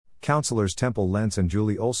Councilors Temple Lentz and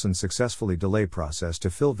Julie Olson successfully delay process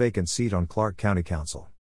to fill vacant seat on Clark County Council.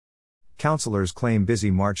 Councilors claim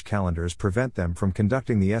busy March calendars prevent them from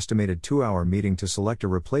conducting the estimated 2-hour meeting to select a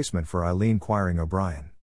replacement for Eileen Quiring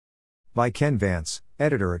O'Brien. By Ken Vance,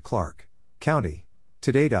 editor at Clark County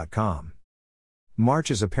Today.com.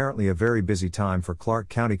 March is apparently a very busy time for Clark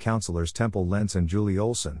County Councilors Temple Lentz and Julie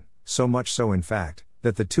Olson, so much so in fact,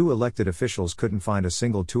 that the two elected officials couldn't find a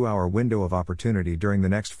single 2-hour window of opportunity during the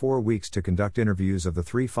next 4 weeks to conduct interviews of the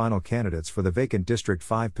 3 final candidates for the vacant District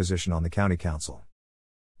 5 position on the County Council.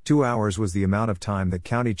 2 hours was the amount of time that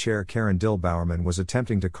County Chair Karen Dill Bowerman was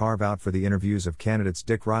attempting to carve out for the interviews of candidates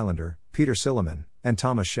Dick Rylander, Peter Silliman, and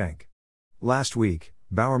Thomas Schenck. Last week,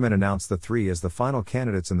 Bowerman announced the 3 as the final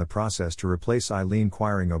candidates in the process to replace Eileen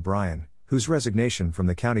Quiring O'Brien, whose resignation from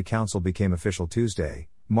the County Council became official Tuesday,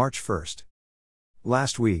 March 1.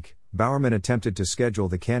 Last week, Bowerman attempted to schedule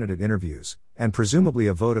the candidate interviews, and presumably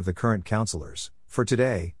a vote of the current councilors, for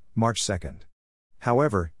today, March 2.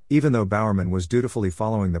 However, even though Bowerman was dutifully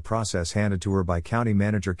following the process handed to her by County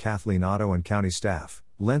Manager Kathleen Otto and county staff,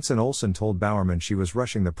 Lentz and Olson told Bowerman she was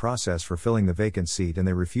rushing the process for filling the vacant seat and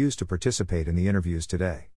they refused to participate in the interviews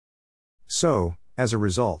today. So, as a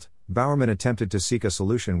result, Bowerman attempted to seek a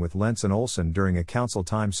solution with Lentz and Olson during a council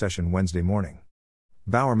time session Wednesday morning.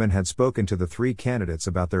 Bowerman had spoken to the 3 candidates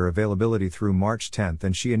about their availability through March 10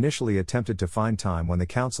 and she initially attempted to find time when the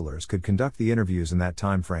councilors could conduct the interviews in that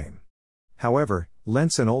time frame. However,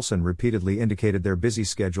 Lentz and Olson repeatedly indicated their busy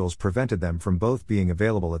schedules prevented them from both being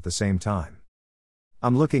available at the same time.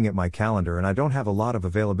 "I'm looking at my calendar and I don't have a lot of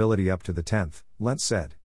availability up to the 10th, Lentz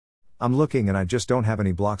said. "I'm looking and I just don't have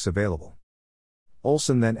any blocks available."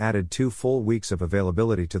 Olson then added 2 full weeks of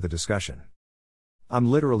availability to the discussion. "I'm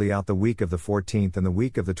literally out the week of the 14th and the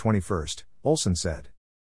week of the 21st, Olson said.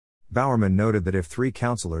 Bowerman noted that if 3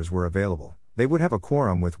 councilors were available, they would have a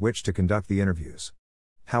quorum with which to conduct the interviews.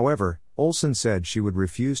 However, Olson said she would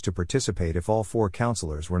refuse to participate if all 4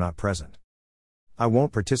 councilors were not present. "I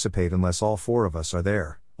won't participate unless all 4 of us are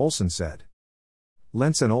there," Olson said.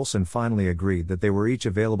 Lentz and Olson finally agreed that they were each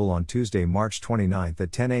available on Tuesday, March 29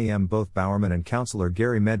 at 10 a.m. Both Bowerman and Councilor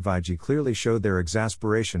Gary Medvigi clearly showed their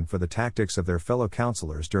exasperation for the tactics of their fellow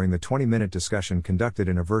councilors during the 20-minute discussion conducted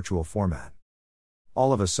in a virtual format.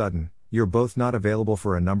 "All of a sudden, you're both not available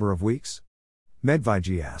for a number of weeks?"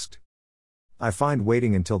 Medvigi asked. "I find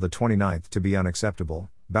waiting until the 29th to be unacceptable,"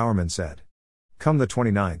 Bowerman said. "Come the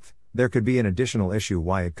 29th, there could be an additional issue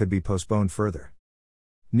why it could be postponed further."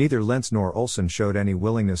 Neither Lentz nor Olson showed any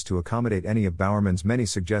willingness to accommodate any of Bowerman's many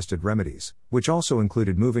suggested remedies, which also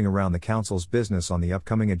included moving around the council's business on the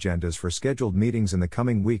upcoming agendas for scheduled meetings in the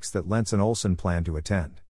coming weeks that Lentz and Olson plan to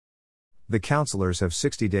attend. The councilors have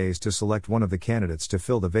 60 days to select one of the candidates to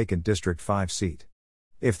fill the vacant District 5 seat.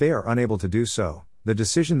 If they are unable to do so, the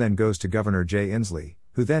decision then goes to Governor Jay Inslee,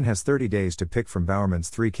 who then has 30 days to pick from Bowerman's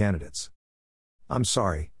 3 candidates. "I'm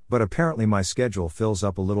sorry, but apparently my schedule fills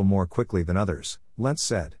up a little more quickly than others," Lentz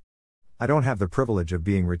said. "I don't have the privilege of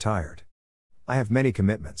being retired. I have many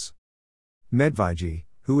commitments." Medvigi,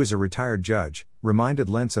 who is a retired judge, reminded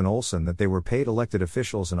Lentz and Olson that they were paid elected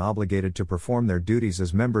officials and obligated to perform their duties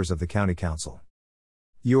as members of the county council.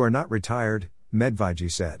 "You are not retired,"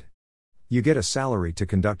 Medvigi said. "You get a salary to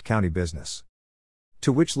conduct county business."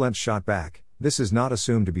 To which Lentz shot back, "This is not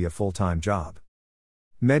assumed to be a full-time job."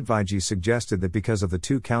 Medvigi suggested that because of the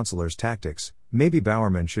 2 councilors' tactics, maybe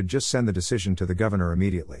Bowerman should just send the decision to the governor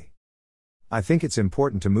immediately. "I think it's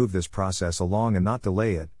important to move this process along and not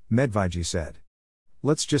delay it," Medvigi said.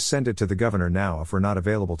 "Let's just send it to the governor now if we're not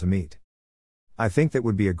available to meet. I think that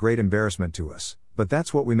would be a great embarrassment to us, but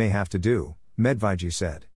that's what we may have to do," Medvigi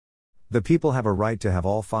said. "The people have a right to have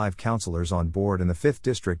all 5 councilors on board and the 5th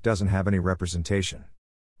district doesn't have any representation.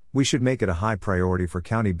 We should make it a high priority for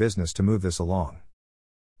county business to move this along."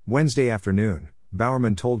 Wednesday afternoon,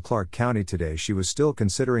 Bowerman told Clark County Today she was still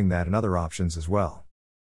considering that and other options as well.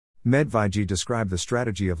 Medvigi described the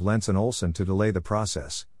strategy of Lentz and Olson to delay the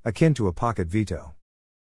process, akin to a pocket veto.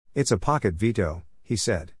 "It's a pocket veto," he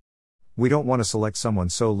said. "We don't want to select someone,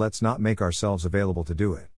 so let's not make ourselves available to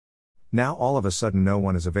do it. Now all of a sudden no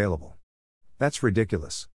one is available. That's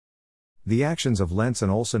ridiculous." The actions of Lentz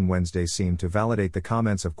and Olson Wednesday seemed to validate the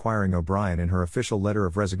comments of Quiring O'Brien in her official letter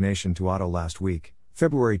of resignation to Otto last week,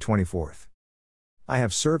 February 24. "I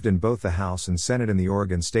have served in both the House and Senate in the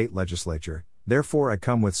Oregon State Legislature, therefore I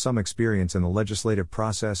come with some experience in the legislative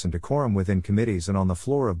process and decorum within committees and on the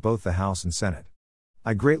floor of both the House and Senate.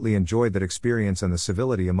 I greatly enjoyed that experience and the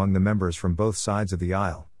civility among the members from both sides of the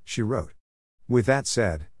aisle," she wrote. With that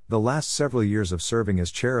said, the last several years of serving as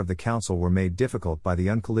chair of the council were made difficult by the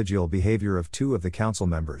uncollegial behavior of 2 of the council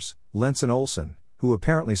members, Lentz and Olson, who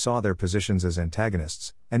apparently saw their positions as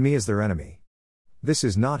antagonists, and me as their enemy. This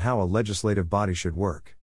is not how a legislative body should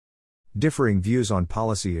work. Differing views on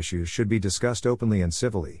policy issues should be discussed openly and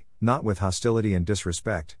civilly, not with hostility and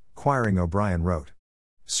disrespect, Quiring O'Brien wrote.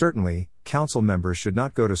 Certainly, council members should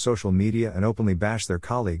not go to social media and openly bash their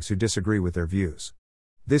colleagues who disagree with their views.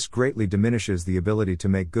 This greatly diminishes the ability to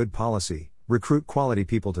make good policy, recruit quality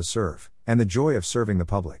people to serve, and the joy of serving the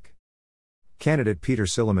public. Candidate Peter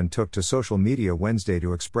Silliman took to social media Wednesday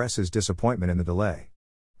to express his disappointment in the delay.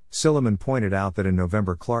 Silliman pointed out that in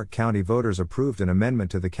November Clark County voters approved an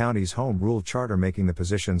amendment to the county's home rule charter making the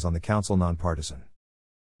positions on the council nonpartisan.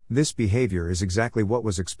 This behavior is exactly what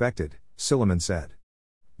was expected, Silliman said.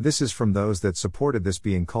 This is from those that supported this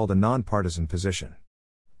being called a nonpartisan position.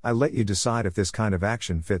 I let you decide if this kind of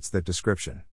action fits that description.